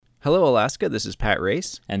Hello, Alaska. This is Pat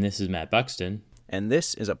Race. And this is Matt Buxton. And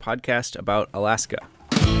this is a podcast about Alaska.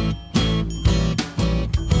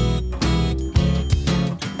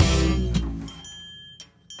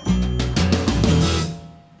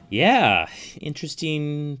 Yeah,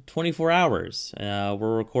 interesting 24 hours.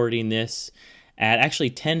 We're recording this at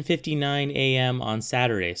actually 10:59 a.m. on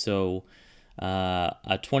Saturday. So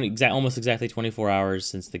almost exactly 24 hours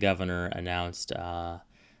since the governor announced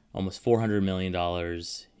almost $400 million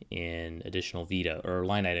in additional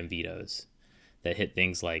line item vetoes that hit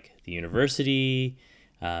things like the university,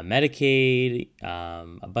 Medicaid,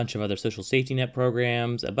 a bunch of other social safety net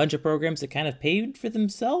programs, a bunch of programs that kind of paid for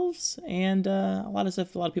themselves, and a lot of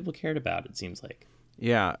stuff a lot of people cared about, it seems like.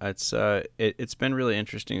 Yeah, it's been really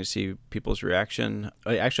interesting to see people's reaction.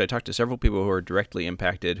 Actually, I talked to several people who are directly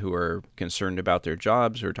impacted, who are concerned about their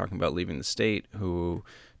jobs, who are talking about leaving the state, who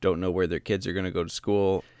don't know where their kids are going to go to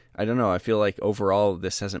school. I don't know. I feel like overall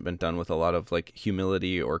this hasn't been done with a lot of like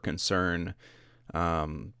humility or concern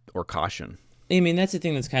or caution. I mean, that's the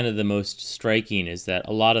thing that's kind of the most striking, is that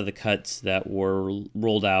a lot of the cuts that were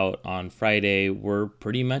rolled out on Friday were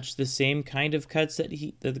pretty much the same kind of cuts that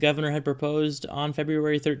the governor had proposed on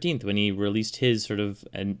February 13th when he released his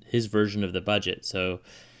version of the budget. So,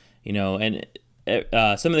 and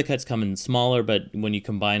some of the cuts come in smaller, but when you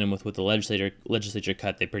combine them with what the legislature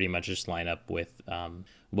cut, they pretty much just line up with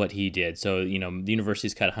what he did. So, the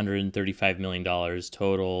university's cut $135 million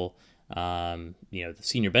total. The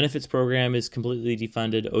senior benefits program is completely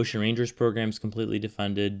defunded. Ocean Rangers program is completely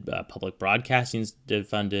defunded. Public broadcasting is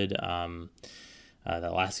defunded. The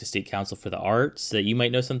Alaska State Council for the Arts, that you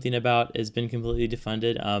might know something about, has been completely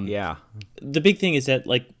defunded. Yeah. The big thing is that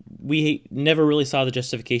we never really saw the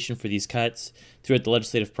justification for these cuts throughout the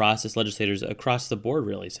legislative process. Legislators across the board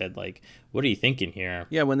really said, what are you thinking here?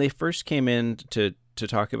 Yeah, when they first came in to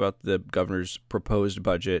talk about the governor's proposed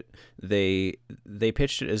budget, they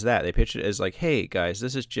pitched it as that. They pitched it as like, hey, guys,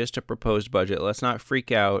 this is just a proposed budget. Let's not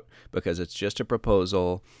freak out because it's just a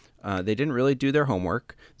proposal. They didn't really do their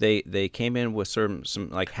homework. They came in with some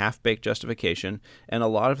like half-baked justification, and a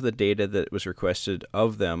lot of the data that was requested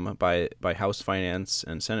of them by House Finance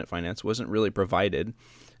and Senate Finance wasn't really provided.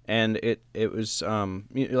 And it was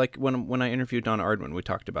like when I interviewed Donna Ardwin, we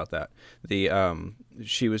talked about that.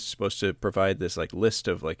 She was supposed to provide this like list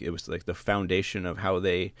of it was like the foundation of how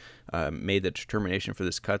they made the determination for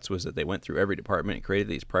this cuts was that they went through every department and created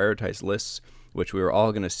these prioritized lists, which we were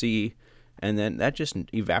all going to see, and then that just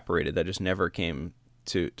evaporated. That just never came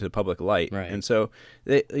to the public light. Right. And so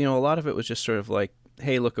a lot of it was just sort of like,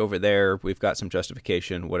 hey, look over there, we've got some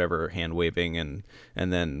justification, whatever, hand waving, and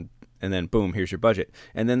then boom, here's your budget.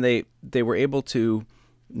 And then they were able to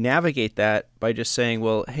navigate that by just saying,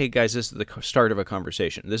 well, hey guys, this is the start of a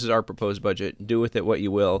conversation. This is our proposed budget. Do with it what you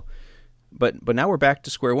will. But now we're back to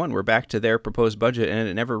square one. We're back to their proposed budget, and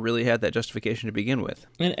it never really had that justification to begin with.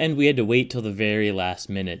 And we had to wait till the very last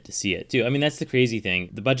minute to see it, too. I mean, that's the crazy thing.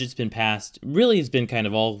 The budget's been passed, really has been kind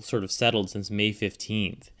of all sort of settled since May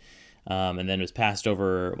 15th. And then it was passed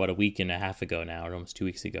over, a week and a half ago now, or almost 2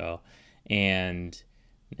 weeks ago. And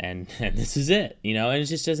this is it, and it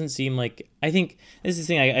just doesn't seem like, I think this is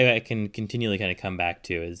the thing I can continually kind of come back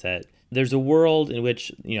to, is that there's a world in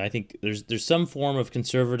which, I think there's some form of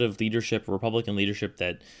conservative leadership, Republican leadership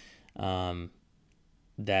that has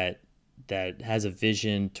a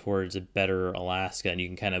vision towards a better Alaska, and you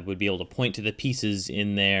can kind of would be able to point to the pieces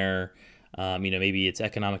in there. Maybe it's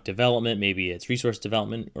economic development, maybe it's resource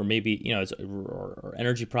development, or maybe, it's or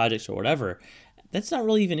energy projects or whatever. That's not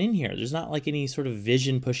really even in here. There's not like any sort of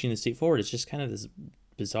vision pushing the state forward. It's just kind of this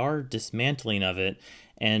bizarre dismantling of it.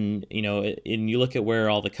 And, and you look at where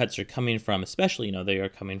all the cuts are coming from, especially, they are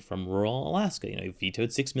coming from rural Alaska. You vetoed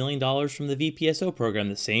 $6 million from the VPSO program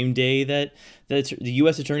the same day that the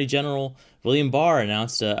U.S. Attorney General William Barr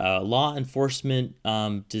announced a law enforcement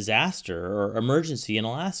disaster or emergency in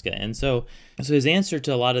Alaska. And so his answer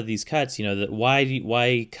to a lot of these cuts, that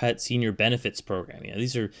why cut senior benefits program?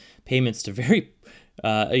 These are payments to very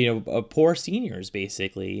poor seniors,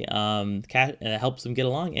 basically, helps them get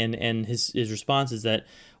along. And his response is that,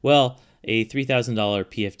 well, a $3,000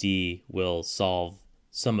 PFD will solve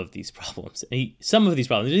some of these problems. Some of these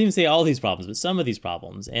problems. He didn't even say all these problems, but some of these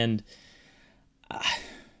problems. And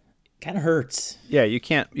kind of hurts. Yeah, you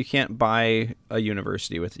can't buy a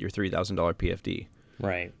university with your $3,000 PFD.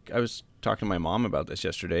 Right. I was talking to my mom about this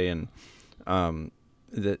yesterday, and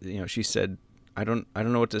she said, I don't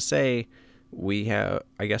know what to say.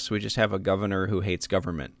 I guess we just have a governor who hates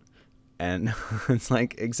government. And it's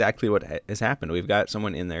like exactly what has happened. We've got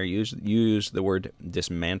someone in there use the word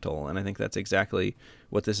dismantle, and I think that's exactly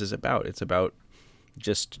what this is about. It's about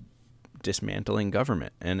just dismantling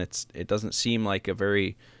government, and it doesn't seem like a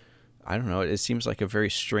very, I don't know, it seems like a very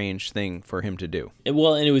strange thing for him to do.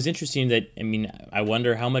 Well, and it was interesting that, I mean, I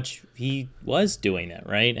wonder how much he was doing it,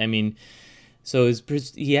 right? I mean, so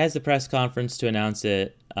he has the press conference to announce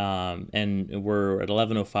it, and we're at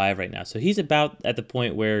 11:05 right now. So he's about at the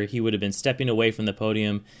point where he would have been stepping away from the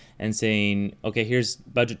podium and saying, okay, here's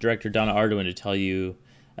Budget Director Donna Arduin to tell you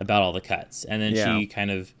about all the cuts. And then she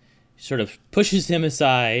kind of sort of pushes him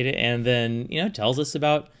aside and then, tells us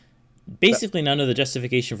about basically none of the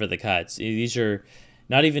justification for the cuts. These are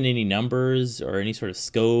not even any numbers or any sort of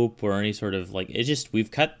scope or any sort of it's just,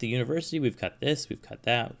 we've cut the university, we've cut this, we've cut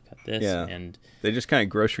that, we've cut this. Yeah. And they just kind of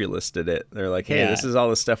grocery listed it. They're like, hey, this is all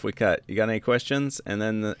the stuff we cut. You got any questions? And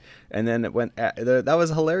then it went. That was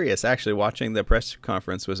hilarious. Actually, watching the press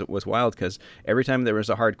conference was wild, because every time there was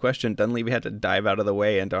a hard question, Dunleavy had to dive out of the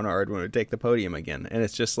way, and Donna Arduin would take the podium again. And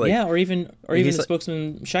it's just like, or even the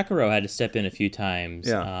spokesman Shekaro had to step in a few times,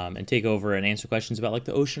 and take over and answer questions about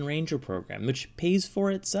the Ocean Ranger program, which pays for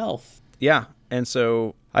itself. Yeah. And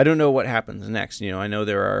so I don't know what happens next. I know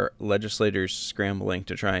there are legislators scrambling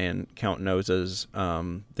to try and count noses.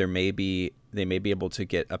 They may be able to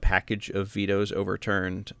get a package of vetoes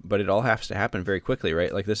overturned, but it all has to happen very quickly,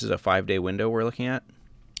 right? This is a 5-day window we're looking at.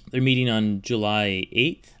 They're meeting on July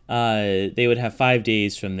 8th. They would have 5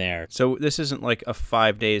 days from there. So this isn't like a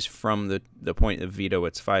 5 days from the point of veto.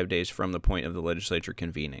 It's 5 days from the point of the legislature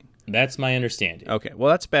convening. That's my understanding. Okay. Well,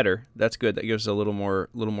 that's better. That's good. That gives a little more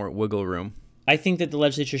wiggle room. I think that the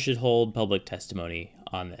legislature should hold public testimony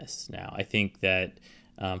on this now. I think that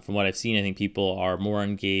from what I've seen, I think people are more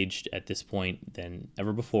engaged at this point than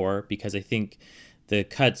ever before, because I think the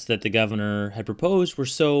cuts that the governor had proposed were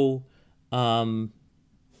so kind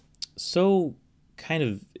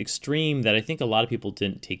of extreme that I think a lot of people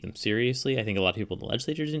didn't take them seriously. I think a lot of people in the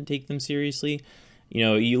legislature didn't take them seriously.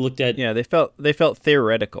 You looked at... Yeah, they felt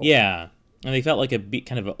theoretical. Yeah. And they felt like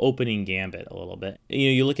kind of an opening gambit a little bit.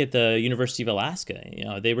 You look at the University of Alaska.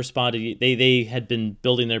 They responded. They had been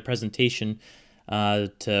building their presentation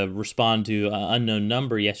to respond to an unknown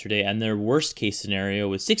number yesterday, and their worst case scenario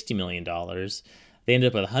was $60 million. They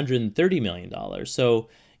ended up with $130 million. So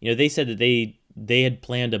they said that they had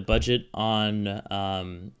planned a budget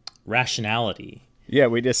on rationality. Yeah,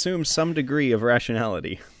 we'd assume some degree of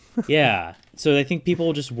rationality. Yeah. So I think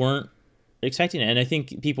people just weren't expecting it. And I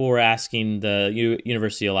think people were asking the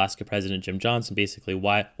University of Alaska president, Jim Johnson, basically,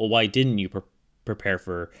 why didn't you prepare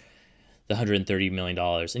for the $130 million?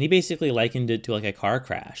 And he basically likened it to a car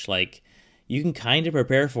crash. You can kind of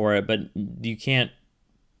prepare for it, but you can't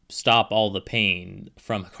stop all the pain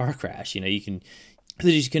from a car crash. You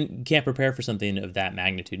can't prepare for something of that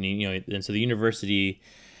magnitude. And so the university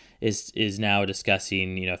is now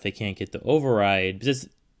discussing, if they can't get the override, because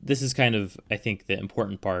this is kind of, I think, the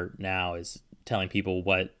important part now is telling people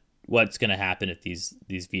what's going to happen if these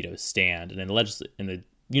vetoes stand. And then the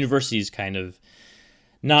university is kind of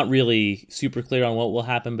not really super clear on what will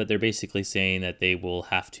happen, but they're basically saying that they will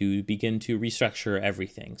have to begin to restructure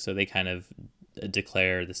everything. So they kind of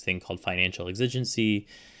declare this thing called financial exigency,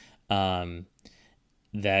 don't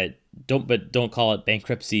call it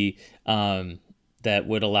bankruptcy, that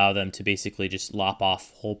would allow them to basically just lop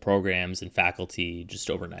off whole programs and faculty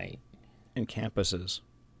just overnight. And campuses.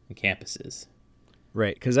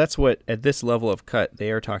 Right, because that's what, at this level of cut,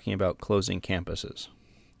 they are talking about closing campuses.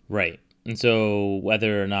 Right. And so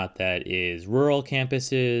whether or not that is rural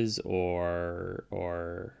campuses or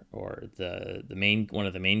the main one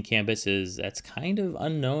of the main campuses, that's kind of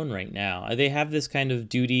unknown right now. They have this kind of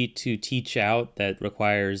duty to teach out that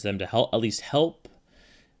requires them to help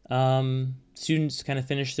students kind of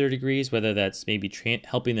finish their degrees, whether that's maybe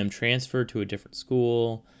helping them transfer to a different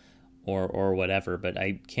school or whatever. But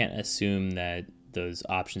I can't assume that those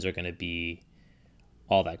options are going to be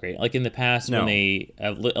all that great. Like in the past, when they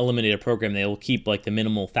eliminate a program, they will keep the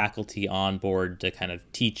minimal faculty on board to kind of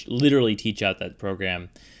literally teach out that program.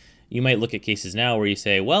 You might look at cases now where you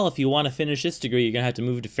say, well, if you want to finish this degree, you're going to have to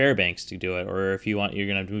move to Fairbanks to do it. Or if you're going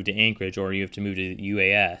to have to move to Anchorage, or you have to move to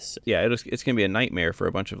UAS. Yeah, it's going to be a nightmare for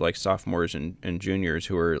a bunch of sophomores and juniors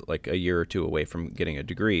who are a year or two away from getting a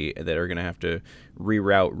degree, that are going to have to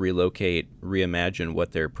reroute, relocate, reimagine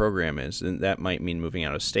what their program is. And that might mean moving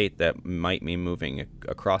out of state. That might mean moving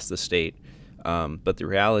across the state. But the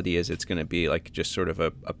reality is it's going to be just sort of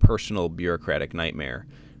a personal bureaucratic nightmare.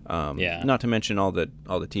 Not to mention all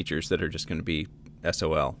the teachers that are just going to be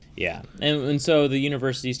SOL. Yeah, and so the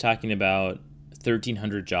university's talking about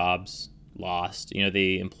 1,300 jobs lost.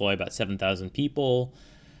 They employ about 7,000 people.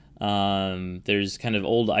 There's kind of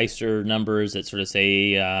old ICER numbers that sort of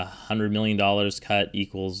say $100 million cut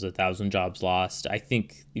equals 1,000 jobs lost. I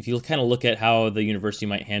think if you kind of look at how the university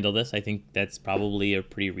might handle this, I think that's probably a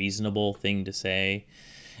pretty reasonable thing to say.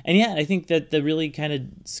 And yeah, I think that the really kind of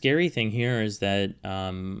scary thing here is that,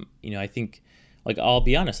 I think, like, I'll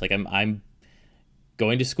be honest, like I'm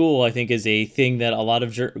going to school, I think, is a thing that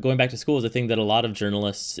going back to school is a thing that a lot of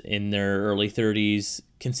journalists in their early 30s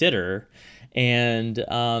consider. And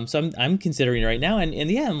so I'm considering it right now. And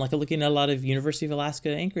yeah, I'm like looking at a lot of University of Alaska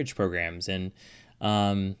Anchorage programs. And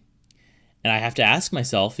I have to ask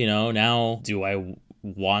myself, now, do I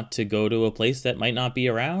want to go to a place that might not be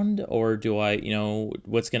around, or do I,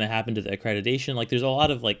 what's going to happen to the accreditation? Like, there's a lot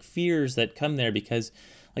of like fears that come there because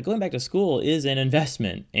like going back to school is an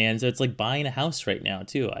investment. And so it's like buying a house right now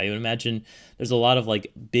too. I would imagine there's a lot of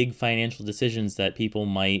like big financial decisions that people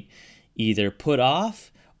might either put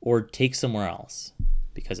off or take somewhere else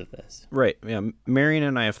because of this. Right. Yeah. Marion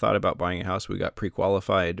and I have thought about buying a house. We got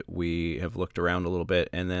pre-qualified. We have looked around a little bit,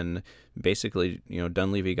 and then basically,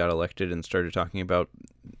 Dunleavy got elected and started talking about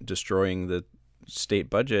destroying the state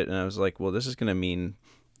budget. And I was like, well, this is going to mean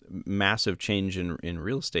massive change in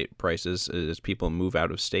real estate prices as people move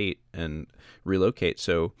out of state and relocate.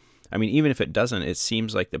 So, I mean, even if it doesn't, it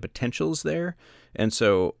seems like the potential's there. And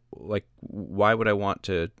so, like, why would I want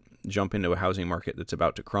to jump into a housing market that's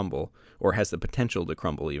about to crumble or has the potential to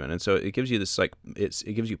crumble even? And so it gives you this, like,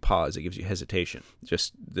 it gives you pause, it gives you hesitation.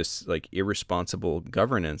 Just this, like, irresponsible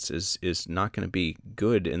governance is not going to be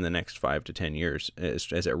good in the next 5 to 10 years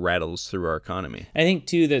as it rattles through our economy. I think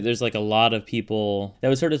too that there's like a lot of people that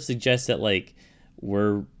would sort of suggest that like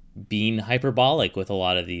we're being hyperbolic with a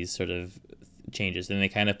lot of these sort of changes, and they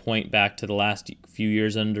kind of point back to the last few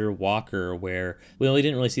years under Walker, where we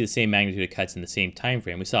didn't really see the same magnitude of cuts in the same time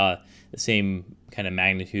frame. We saw the same kind of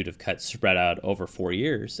magnitude of cuts spread out over 4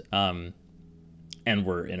 years, and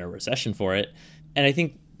we're in a recession for it. And I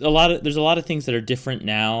think there's a lot of things that are different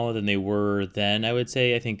now than they were then. I would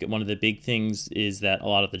say I think one of the big things is that a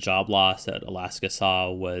lot of the job loss that Alaska saw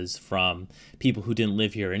was from people who didn't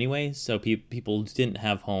live here anyway, so people who didn't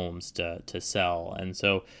have homes to sell, and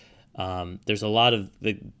so there's a lot of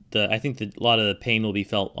I think that a lot of the pain will be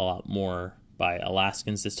felt a lot more by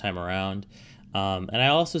Alaskans this time around. And I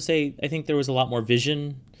also say, I think there was a lot more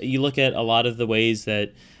vision. You look at a lot of the ways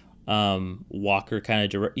that Walker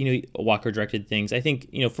Walker directed things. I think,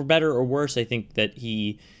 for better or worse, I think that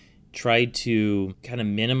he tried to kind of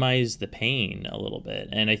minimize the pain a little bit.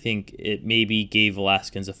 And I think it maybe gave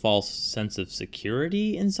Alaskans a false sense of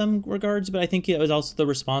security in some regards, but I think it was also the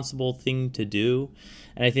responsible thing to do.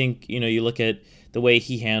 And I think, you look at the way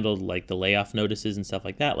he handled like the layoff notices and stuff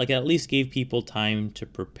like that, like it at least gave people time to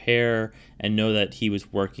prepare and know that he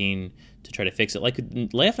was working to try to fix it. Like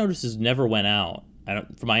layoff notices never went out,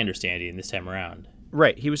 from my understanding, this time around.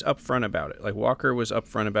 Right, he was upfront about it. Like Walker was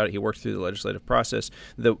upfront about it. He worked through the legislative process.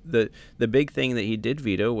 The big thing that he did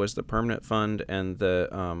veto was the permanent fund and the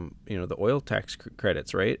the oil tax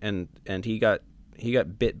credits, right? And he got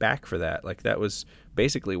bit back for that. Like that was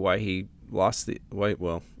basically why he lost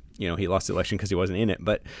he lost the election because he wasn't in it,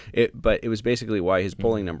 but it was basically why his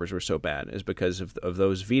polling numbers were so bad, is because of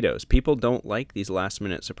those vetoes. People don't like these last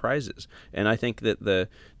minute surprises, and I think that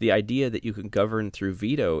the idea that you can govern through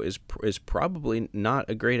veto is probably not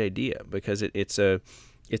a great idea, because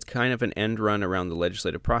it's kind of an end run around the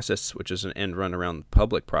legislative process, which is an end run around the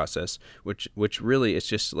public process, which really is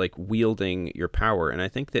just like wielding your power. And I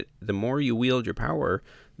think that the more you wield your power,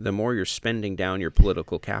 the more you're spending down your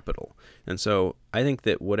political capital. And so I think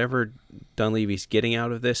that whatever Dunleavy's getting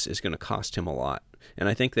out of this is going to cost him a lot. And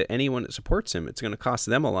I think that anyone that supports him, it's going to cost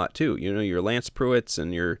them a lot too. Your Lance Pruitts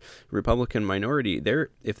and your Republican minority,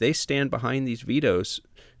 if they stand behind these vetoes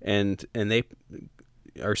and they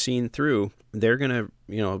are seen through, they're going to,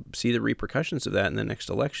 see the repercussions of that in the next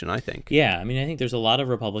election, I think. Yeah, I mean, I think there's a lot of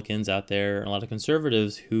Republicans out there, a lot of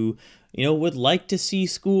conservatives who, would like to see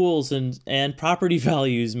schools and property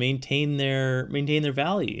values maintain their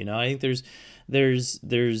value. I think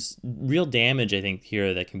there's real damage, I think,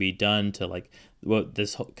 here that can be done to like what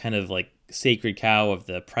this kind of like sacred cow of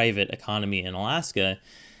the private economy in Alaska.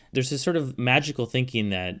 There's this sort of magical thinking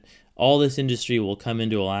that all this industry will come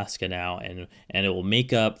into Alaska now and it will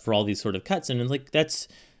make up for all these sort of cuts. And it's like,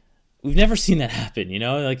 we've never seen that happen,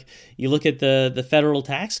 like you look at the federal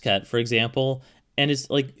tax cut, for example, and it's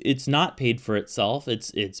like, it's not paid for itself.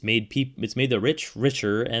 It's made the rich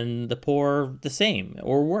richer and the poor the same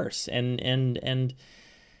or worse. And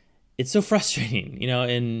it's so frustrating,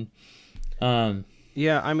 and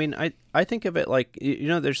Yeah, I mean, I think of it like,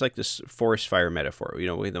 there's like this forest fire metaphor.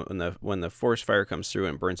 When the forest fire comes through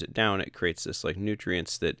and burns it down, it creates this like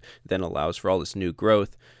nutrients that then allows for all this new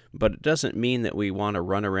growth. But it doesn't mean that we want to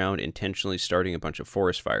run around intentionally starting a bunch of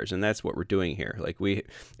forest fires, and that's what we're doing here. Like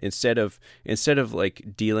instead of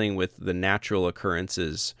like dealing with the natural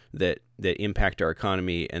occurrences that impact our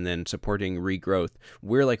economy and then supporting regrowth,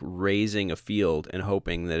 we're like raising a field and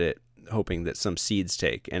hoping that some seeds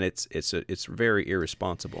take, and it's very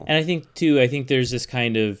irresponsible. And I think there's this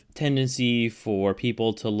kind of tendency for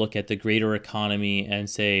people to look at the greater economy and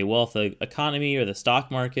say, well, if the economy or the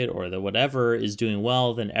stock market or the whatever is doing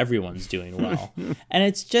well, then everyone's doing well. And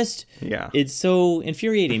it's just, it's so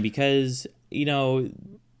infuriating because,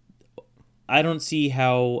 I don't see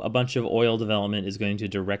how a bunch of oil development is going to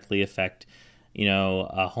directly affect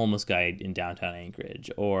a homeless guy in downtown Anchorage,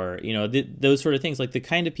 or, those sort of things. Like the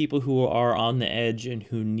kind of people who are on the edge and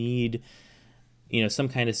who need, some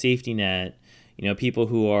kind of safety net, people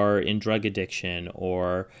who are in drug addiction,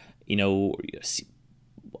 or,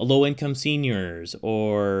 low-income seniors,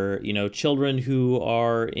 or, children who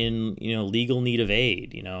are in, legal need of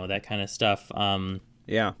aid, that kind of stuff.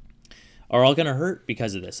 Are all going to hurt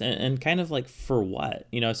because of this. And kind of like, for what?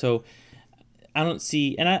 So I don't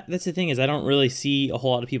see, and that's the thing, is I don't really see a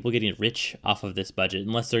whole lot of people getting rich off of this budget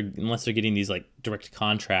unless they're getting these like direct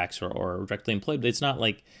contracts or directly employed. But it's not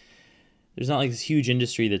like there's not like this huge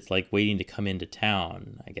industry that's like waiting to come into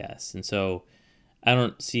town, I guess. And so I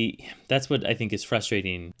don't see, that's what I think is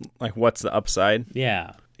frustrating. Like, what's the upside?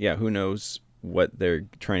 Yeah. Who knows what they're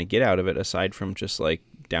trying to get out of it aside from just like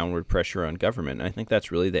downward pressure on government. And I think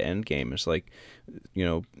that's really the end game. It's like,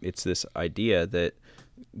 it's this idea that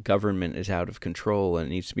government is out of control and it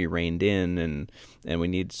needs to be reined in, and we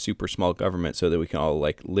need super small government so that we can all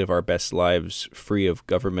like live our best lives free of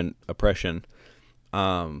government oppression.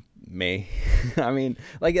 I mean,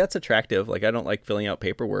 like, that's attractive. Like, I don't like filling out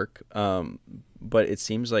paperwork, but it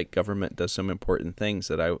seems like government does some important things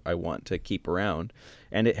that I want to keep around,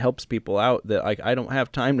 and it helps people out that like I don't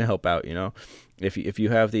have time to help out. If you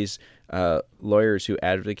have these lawyers who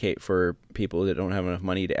advocate for people that don't have enough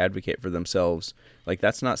money to advocate for themselves, like,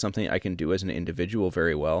 that's not something I can do as an individual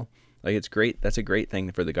very well. Like, it's great. That's a great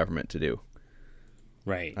thing for the government to do.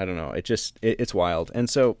 Right. I don't know. It's wild. And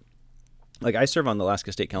so, like, I serve on the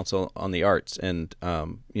Alaska State Council on the Arts, and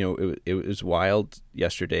it was wild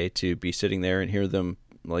yesterday to be sitting there and hear them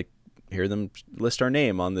list our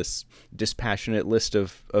name on this dispassionate list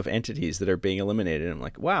of entities that are being eliminated. And I'm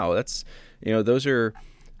like, wow, that's, those are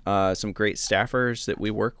some great staffers that we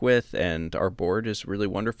work with, and our board is really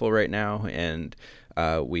wonderful right now, and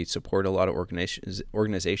we support a lot of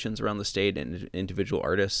organizations around the state and individual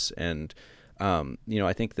artists. And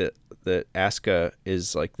I think that ASCA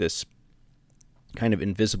is like this kind of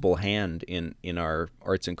invisible hand in our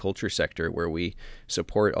arts and culture sector, where we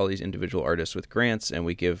support all these individual artists with grants, and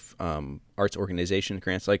we give arts organization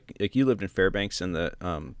grants. Like you lived in Fairbanks, and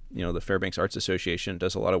the Fairbanks Arts Association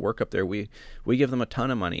does a lot of work up there. We give them a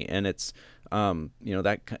ton of money, and it's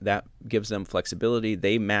that gives them flexibility.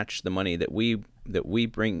 They match the money that we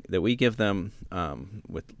give them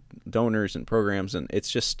with donors and programs, and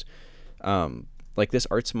it's just like this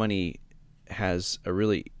arts money has a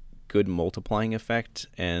really good multiplying effect,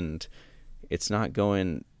 and it's not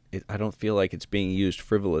going, I don't feel like it's being used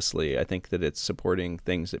frivolously. I think that it's supporting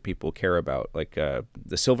things that people care about. Like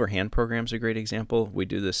the Silver Hand program is a great example. We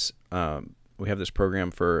do this, we have this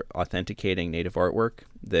program for authenticating Native artwork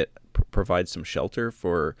that provides some shelter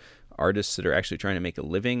for artists that are actually trying to make a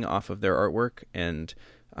living off of their artwork. And,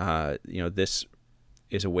 this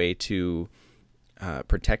is a way to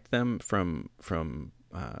protect them from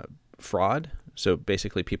fraud. So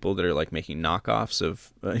basically, people that are like making knockoffs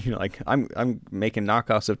of, like I'm making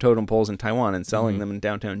knockoffs of totem poles in Taiwan and selling them in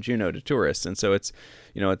downtown Juneau to tourists, and so it's,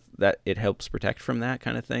 that it helps protect from that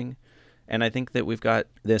kind of thing. And I think that we've got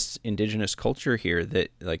this indigenous culture here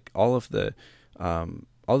that like all the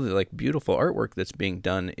like beautiful artwork that's being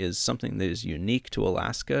done is something that is unique to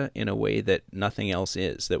Alaska in a way that nothing else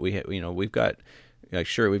is. That we've got, like,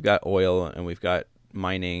 sure, we've got oil and we've got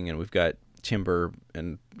mining and we've got timber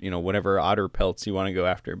and whatever otter pelts you want to go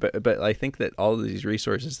after, but I think that all of these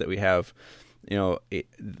resources that we have,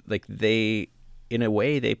 they in a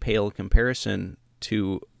way they pale in comparison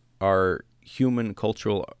to our human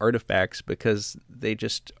cultural artifacts, because they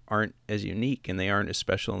just aren't as unique and they aren't as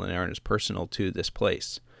special and they aren't as personal to this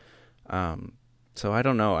place. So I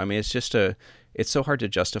don't know. I mean, it's so hard to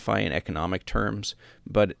justify in economic terms,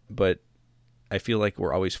 but I feel like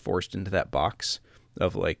we're always forced into that box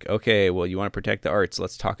of like, okay, well, you want to protect the arts,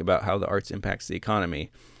 let's talk about how the arts impacts the economy.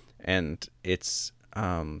 And it's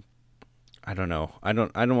I don't know. I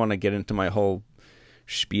don't want to get into my whole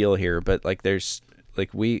spiel here, but like there's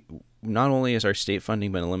like we not only has our state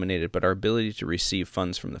funding been eliminated, but our ability to receive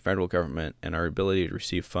funds from the federal government and our ability to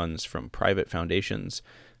receive funds from private foundations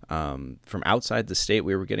from outside the state.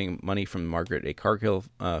 We were getting money from Margaret A. Cargill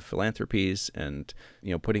philanthropies, and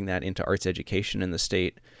putting that into arts education in the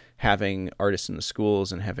state. Having artists in the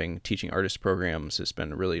schools and having teaching artist programs has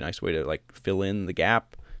been a really nice way to like fill in the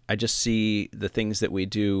gap. I just see the things that we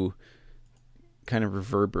do kind of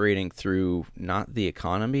reverberating through not the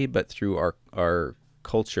economy, but through our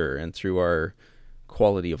culture and through our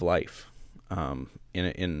quality of life. And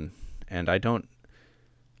I don't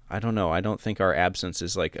know. I don't think our absence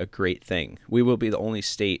is like a great thing. We will be the only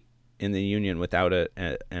state in the union without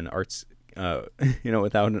an arts,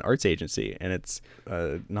 without an arts agency, and it's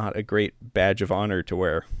not a great badge of honor to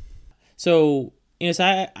wear. So,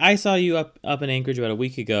 so I saw you up in Anchorage about a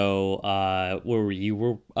week ago, where you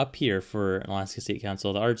were up here for an Alaska State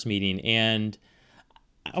Council, the arts meeting, and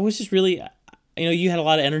I was just really, you had a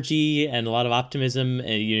lot of energy and a lot of optimism,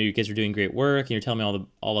 and you guys were doing great work, and you're telling me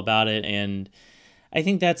all about it, and I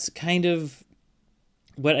think that's kind of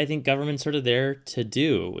what I think government's sort of there to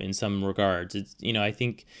do in some regards. It's, I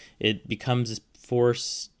think it becomes this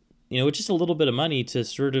force, with just a little bit of money to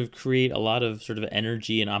sort of create a lot of sort of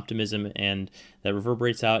energy and optimism, and that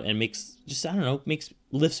reverberates out and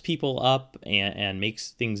lifts people up and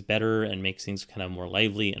makes things better and makes things kind of more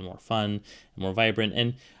lively and more fun and more vibrant.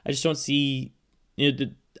 And I just don't see,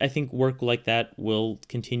 I think work like that will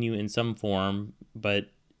continue in some form, but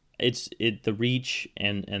the reach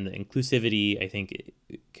and the inclusivity, I think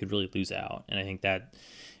it could really lose out. And I think that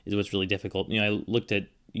is what's really difficult. I looked at,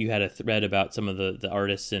 you had a thread about some of the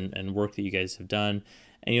artists and work that you guys have done.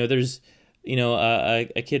 And, there's,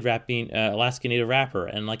 a kid rapping, Alaska Native rapper.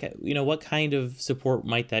 And like, what kind of support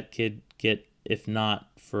might that kid get if not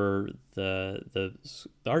for the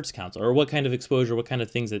Arts Council? Or what kind of exposure, what kind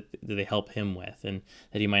of things do they help him with and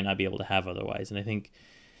that he might not be able to have otherwise? And I think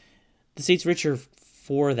the state's richer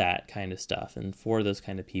for that kind of stuff and for those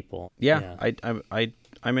kind of people. Yeah.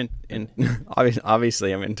 I'm in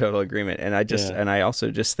obviously I'm in total agreement. And I also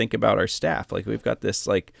just think about our staff. Like we've got this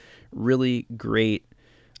like really great,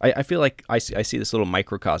 I feel like I see this little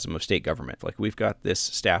microcosm of state government. Like we've got this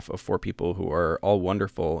staff of 4 people who are all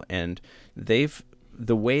wonderful, and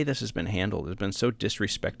the way this has been handled has been so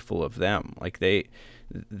disrespectful of them. Like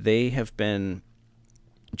they have been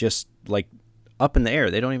just like up in the air.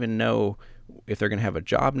 They don't even know if they're going to have a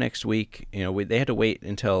job next week. They had to wait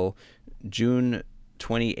until June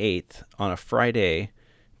 28th on a Friday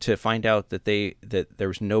to find out that there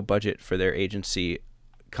was no budget for their agency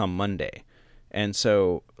come Monday. And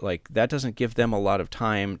so like that doesn't give them a lot of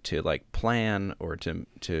time to like plan or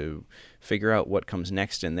to figure out what comes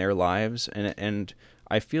next in their lives. And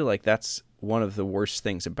I feel like that's one of the worst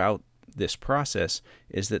things about this process,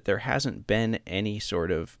 is that there hasn't been any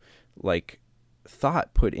sort of like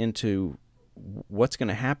thought put into what's going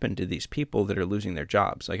to happen to these people that are losing their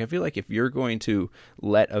jobs. Like I feel like if you're going to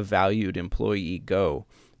let a valued employee go,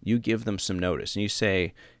 you give them some notice and you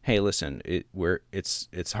say, hey, listen,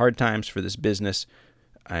 it's hard times for this business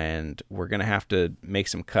and we're going to have to make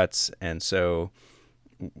some cuts. And so,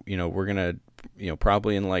 we're going to,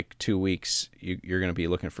 probably in like 2 weeks, you're going to be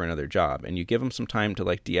looking for another job, and you give them some time to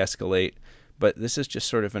like de-escalate. But this is just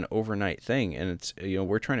sort of an overnight thing, and it's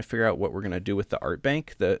we're trying to figure out what we're going to do with the art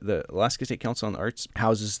bank. The Alaska State Council on the Arts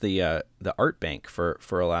houses the art bank for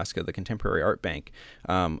Alaska, the Contemporary Art Bank.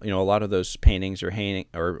 A lot of those paintings are hanging,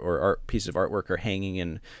 or art pieces of artwork are hanging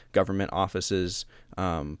in government offices,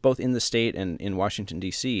 both in the state and in Washington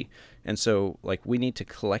D.C. And so like we need to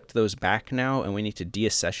collect those back now, and we need to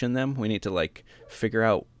deaccession them. We need to like figure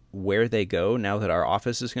out where they go now that our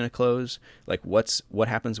office is going to close. Like what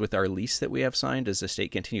happens with our lease that we have signed? Does the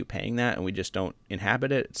state continue paying that and we just don't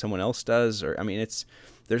inhabit it? Someone else does? Or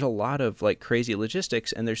there's a lot of like crazy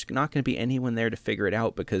logistics, and there's not going to be anyone there to figure it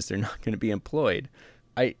out because they're not going to be employed.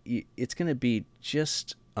 It's going to be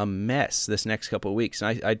just a mess this next couple of weeks.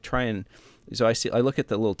 And I look at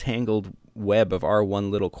the little tangled web of our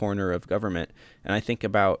one little corner of government, and I think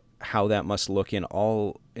about how that must look in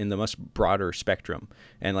the much broader spectrum,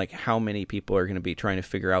 and like how many people are going to be trying to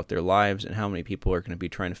figure out their lives, and how many people are going to be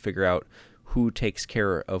trying to figure out who takes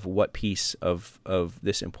care of what piece of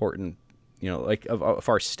this important, like of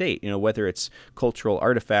our state, whether it's cultural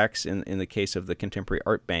artifacts in the case of the Contemporary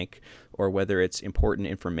Art Bank, or whether it's important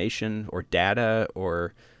information or data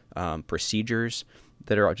or procedures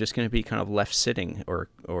that are just going to be kind of left sitting or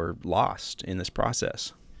lost in this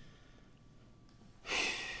process.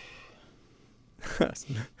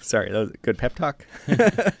 Sorry, that was a good pep talk.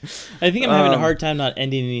 I think I'm having a hard time not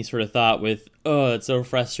ending any sort of thought with, oh, it's so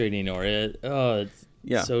frustrating, or it's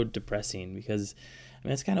so depressing, because I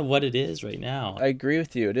mean, that's kind of what it is right now. I agree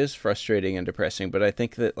with you. It is frustrating and depressing, but I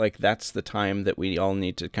think that like that's the time that we all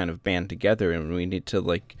need to kind of band together, and we need to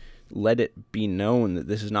like let it be known that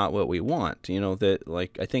this is not what we want. You know, that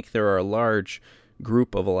like I think there are a large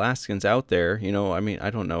group of Alaskans out there. You know, I mean, I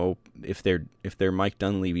don't know if they're Mike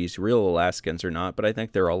Dunleavy's real Alaskans or not, but I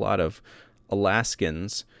think there are a lot of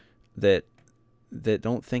Alaskans that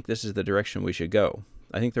don't think this is the direction we should go.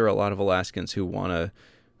 I think there are a lot of Alaskans who want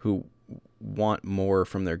more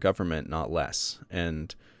from their government, not less.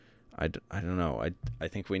 And I don't know. I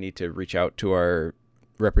think we need to reach out to our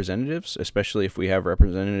representatives, especially if we have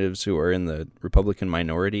representatives who are in the Republican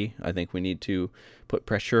minority. I think we need to put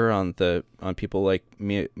pressure on people like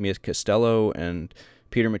Mia Costello and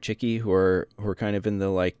Peter Machicki, who are kind of in the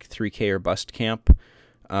like 3K or bust camp.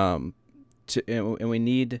 And we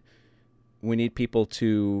need people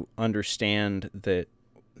to understand that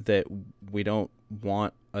we don't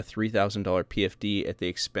want a $3,000 PFD at the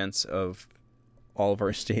expense of all of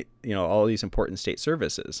our state, you know, all these important state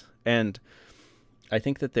services. And I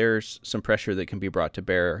think that there's some pressure that can be brought to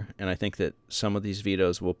bear, and I think that some of these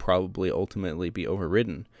vetoes will probably ultimately be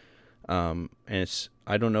overridden. And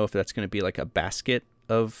I don't know if that's going to be like a basket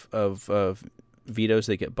of vetoes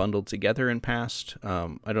that get bundled together and passed.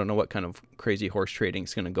 I don't know what kind of crazy horse trading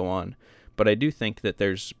is going to go on, but I do think that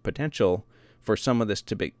there's potential for some of this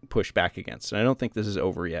to be pushed back against, and I don't think this is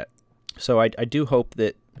over yet. So I do hope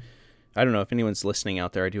that, I don't know if anyone's listening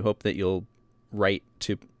out there, I do hope that you'll write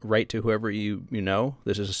to whoever you know.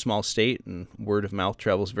 This is a small state, and word of mouth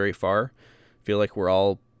travels very far. I feel like we're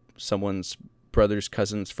all someone's brother's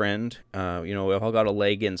cousin's friend. You know, we've all got a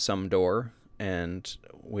leg in some door, and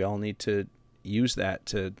we all need to use that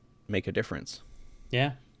to make a difference.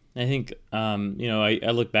 Yeah, I think you know,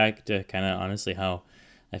 I look back to kind of honestly how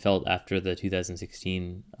I felt after the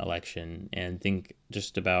 2016 election, and think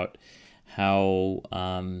just about how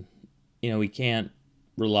you know, we can't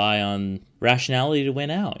rely on rationality to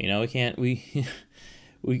win out. You know, we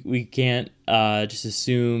can't just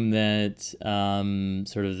assume that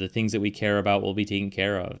sort of the things that we care about will be taken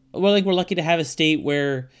care of. Well, like, we're lucky to have a state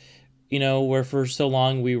where, you know, where for so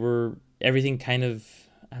long everything kind of,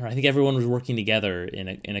 I don't know, I think everyone was working together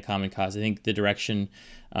in a common cause. I think the direction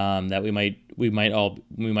that we might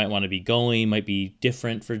want to be going might be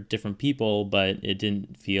different for different people, but it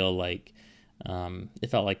didn't feel like it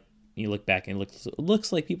felt like, you look back and it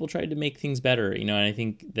looks like people tried to make things better, you know, and I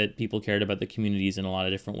think that people cared about the communities in a lot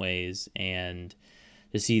of different ways, and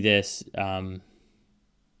to see this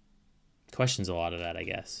questions a lot of that, I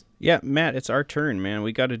guess. Yeah, Matt, it's our turn, man.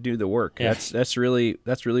 We got to do the work. Yeah. That's really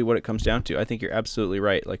what it comes down to. I think you're absolutely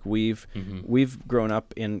right. Like we've grown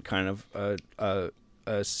up in kind of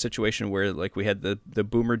a situation where like we had the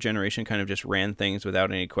boomer generation kind of just ran things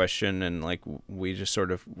without any question, and like we just sort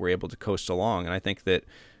of were able to coast along. And I think that,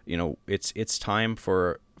 you know, it's time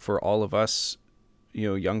for all of us, you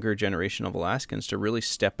know, younger generation of Alaskans to really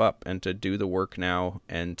step up and to do the work now,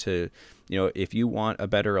 and to, you know, if you want a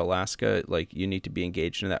better Alaska, like you need to be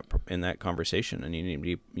engaged in that conversation, and you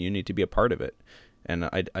need to be a part of it. And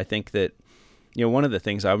I think that, you know, one of the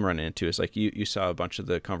things I'm running into is like you saw a bunch of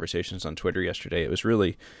the conversations on Twitter yesterday. It was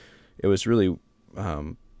really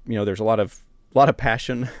you know, there's a lot of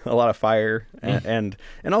passion, a lot of fire, and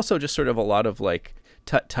also just sort of a lot of like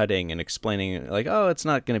tut-tutting and explaining like, oh, it's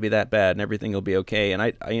not going to be that bad and everything will be okay. And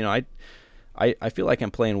I feel like I'm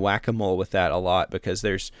playing whack-a-mole with that a lot, because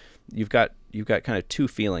you've got kind of two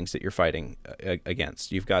feelings that you're fighting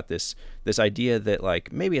against. You've got this idea that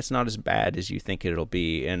like maybe it's not as bad as you think it'll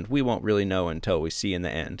be, and we won't really know until we see in the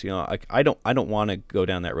end. You know, like I don't want to go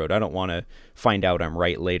down that road. I don't want to find out I'm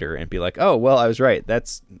right later and be like, oh well, I was right.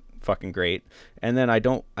 That's fucking great. And then I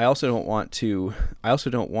also don't want to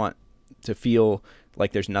feel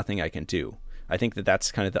like there's nothing I can do. I think that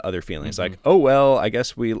that's kind of the other feeling. It's like, oh well, I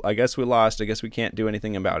guess we lost. I guess we can't do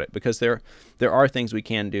anything about it, because there are things we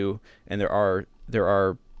can do, and there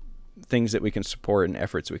are things that we can support and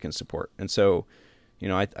efforts we can support. And so, you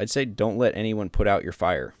know, I'd say don't let anyone put out your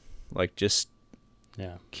fire. Like just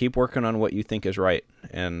keep working on what you think is right,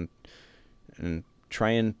 and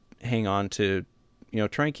try and hang on to, you know,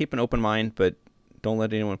 try and keep an open mind, but don't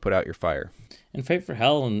let anyone put out your fire. And fight for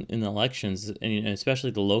hell in the elections, and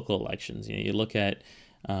especially the local elections. You know, you look at,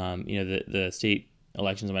 you know, the state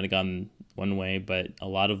elections might have gone one way, but a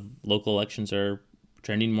lot of local elections are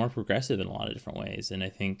trending more progressive in a lot of different ways. And I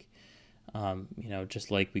think, you know, just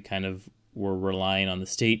like we kind of we're relying on the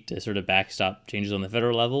state to sort of backstop changes on the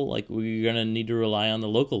federal level, like we're going to need to rely on the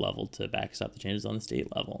local level to backstop the changes on the state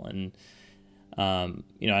level. And,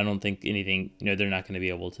 I don't think anything, they're not going to be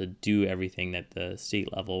able to do everything that the state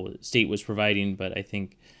was providing, but I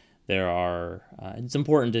think there are, it's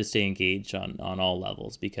important to stay engaged on all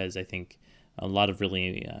levels, because I think a lot of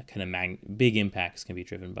really big impacts can be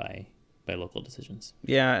driven by local decisions.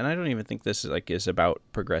 Yeah, and I don't even think this is about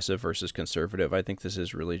progressive versus conservative. I think this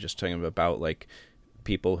is really just talking about like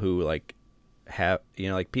people who have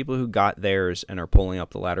people who got theirs and are pulling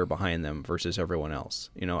up the ladder behind them versus everyone else.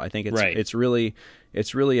 I think it's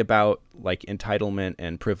really about like entitlement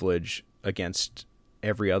and privilege against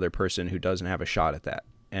every other person who doesn't have a shot at that.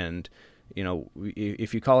 And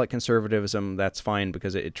if you call it conservatism, that's fine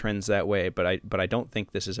because it trends that way. But I don't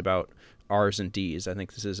think this is about R's and D's. I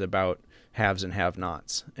think this is about haves and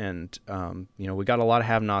have-nots. And we got a lot of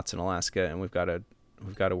have-nots in Alaska, and we've got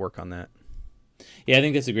to work on that. Yeah, I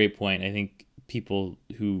think that's a great point. I think people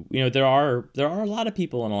who there are a lot of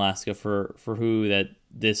people in Alaska for who that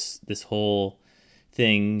this whole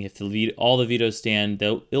thing, if all the vetoes stand,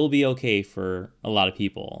 it'll be okay for a lot of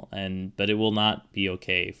people, but it will not be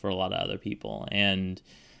okay for a lot of other people. And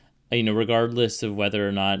regardless of whether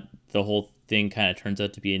or not the whole thing kind of turns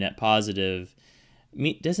out to be a net positive,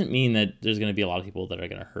 doesn't mean that there's going to be a lot of people that are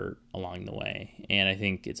going to hurt along the way. And I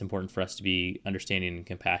think it's important for us to be understanding and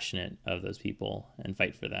compassionate of those people and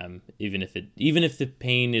fight for them, even if the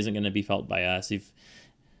pain isn't going to be felt by us.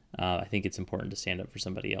 I think it's important to stand up for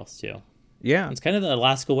somebody else too. Yeah, it's kind of the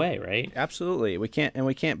Alaska way, right? Absolutely. We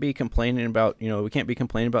can't be complaining about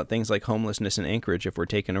things like homelessness in Anchorage if we're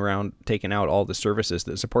taking out all the services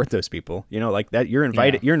that support those people. Like that, you're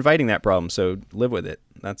inviting that problem, so live with it.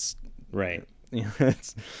 That's right.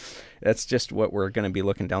 That's just what we're going to be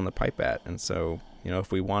looking down the pipe at. And so, if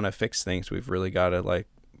we want to fix things, we've really got to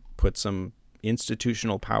put some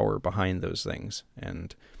institutional power behind those things.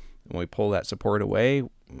 And when we pull that support away,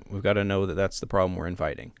 we've got to know that that's the problem we're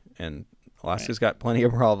inviting. And Alaska's got plenty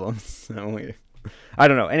of problems. So I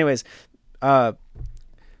don't know. Anyways, I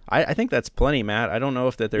think that's plenty, Matt. I don't know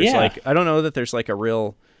if that there's a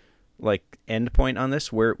real end point on this.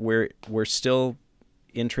 We're still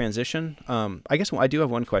in transition. I guess I do have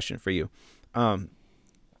one question for you.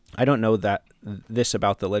 I don't know this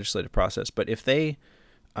about the legislative process, but if they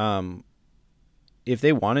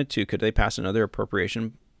wanted to, could they pass another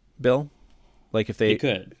appropriation bill? Like if they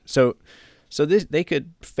could. So they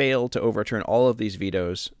could fail to overturn all of these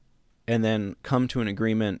vetoes and then come to an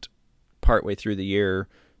agreement partway through the year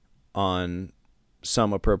on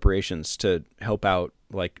some appropriations to help out,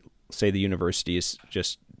 like, say the university is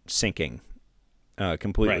just sinking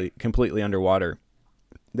completely underwater.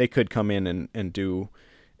 They could come in and do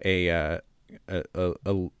a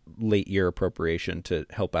late year appropriation to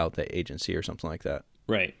help out the agency or something like that.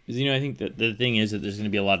 Right. Because, I think that the thing is that there's going to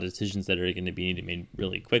be a lot of decisions that are going to be made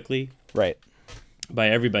really quickly. Right. By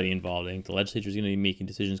everybody involved. I think the legislature is going to be making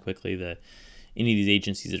decisions quickly. Any of these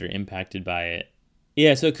agencies that are impacted by it.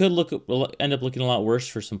 Yeah, so it could end up looking a lot worse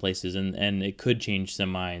for some places, and it could change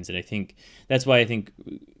some minds. And I think that's why I think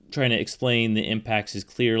trying to explain the impacts as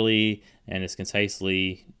clearly and as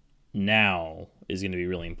concisely now is going to be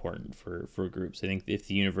really important for groups. I think if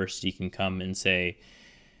the university can come and say,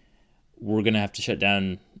 we're going to have to shut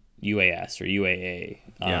down UAS or UAA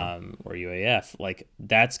or UAF,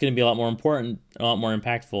 that's going to be a lot more important, a lot more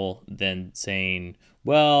impactful than saying,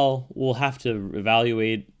 well, we'll have to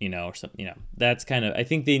evaluate, or something. That's kind of, I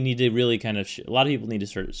think they need to really kind of, a lot of people need to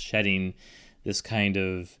start shedding this kind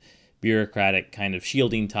of bureaucratic kind of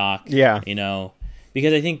shielding talk. Yeah.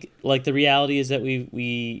 Because I think the reality is that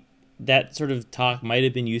we that sort of talk might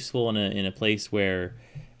have been useful in a place where,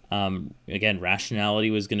 again, rationality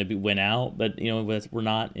was going to win out, but we're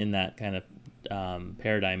not in that kind of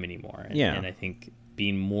paradigm anymore. And I think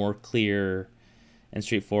being more clear and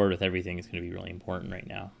straightforward with everything is going to be really important right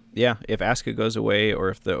now. Yeah, if ASCA goes away or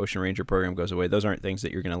if the Ocean Ranger program goes away, those aren't things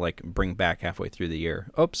that you're going to bring back halfway through the year.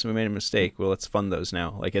 Oops, we made a mistake. Well, let's fund those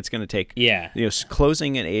now. It's going to take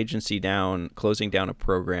closing an agency down, closing down a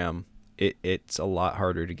program. It's a lot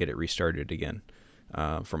harder to get it restarted again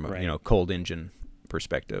from a cold engine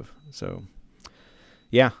perspective. So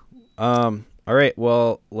yeah. All right,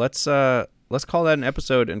 well, let's call that an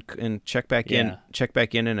episode and check back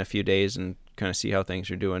in a few days and kind of see how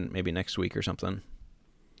things are doing, maybe next week or something.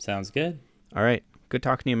 Sounds good. All right, good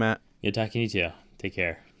talking to you, Matt. Good talking to you too. Take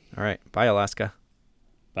care. All right, bye, Alaska.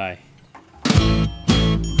 Bye.